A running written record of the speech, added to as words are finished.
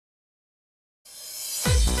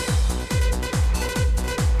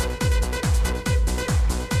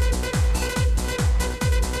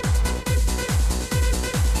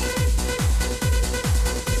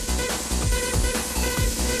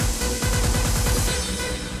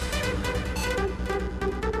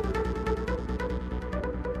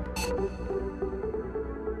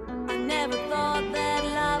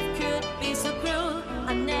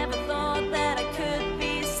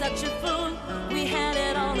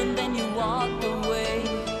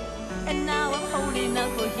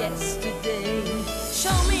yesterday.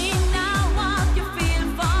 Show me now what you feel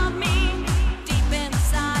for me. Deep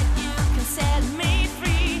inside you can set me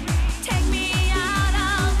free. Take me out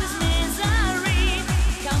of this misery.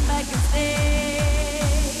 Come back and stay.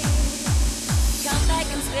 Come back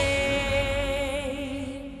and stay.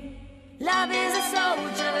 Love is a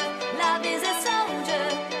soldier. Love is a soldier.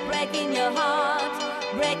 Breaking your heart.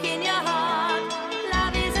 Breaking your heart.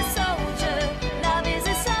 Love is a soldier. Love is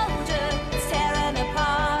a soldier. It's tearing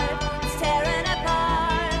apart. It's tearing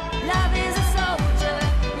apart. Love is a soldier.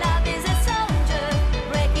 Love is a soldier.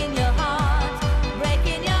 Breaking your heart.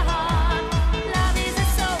 Breaking your heart. Love is a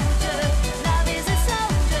soldier. Love is a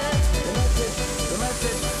soldier. The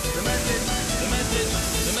message, the message, the message,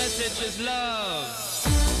 the message is love.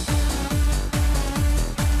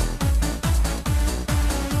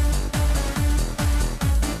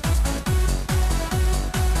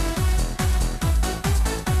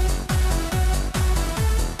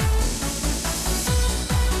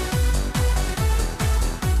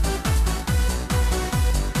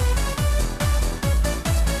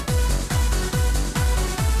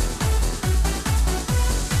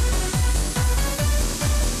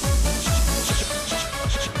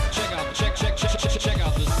 Check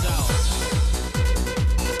out the sound.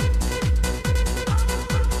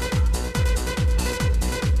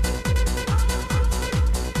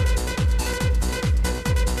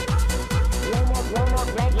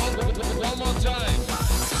 One more time.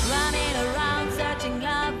 Running around searching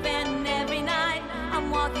love and every night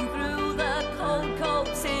I'm walking through the cold,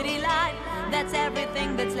 cold city light. That's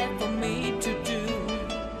everything that's left for me to do.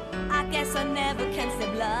 I guess I never can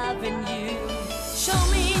stop loving you. Show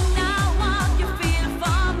me now what you feel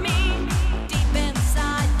for me. Deep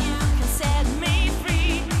inside you can set me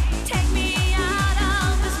free. Take me out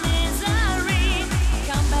of this misery.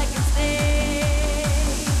 Come back and stay.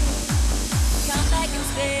 Come back and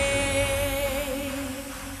stay.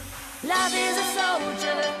 Love is a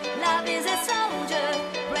soldier. Love is a soldier.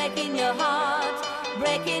 Breaking your heart.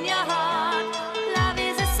 Breaking your heart. Love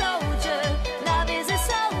is a soldier. Love is a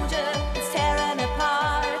soldier. It's tearing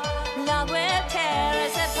apart. Love will tear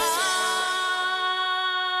us apart.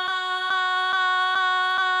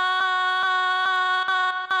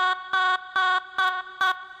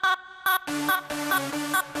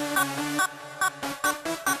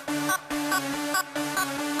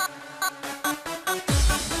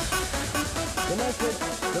 The message,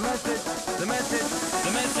 the message, the message,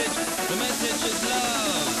 the message, the message is love.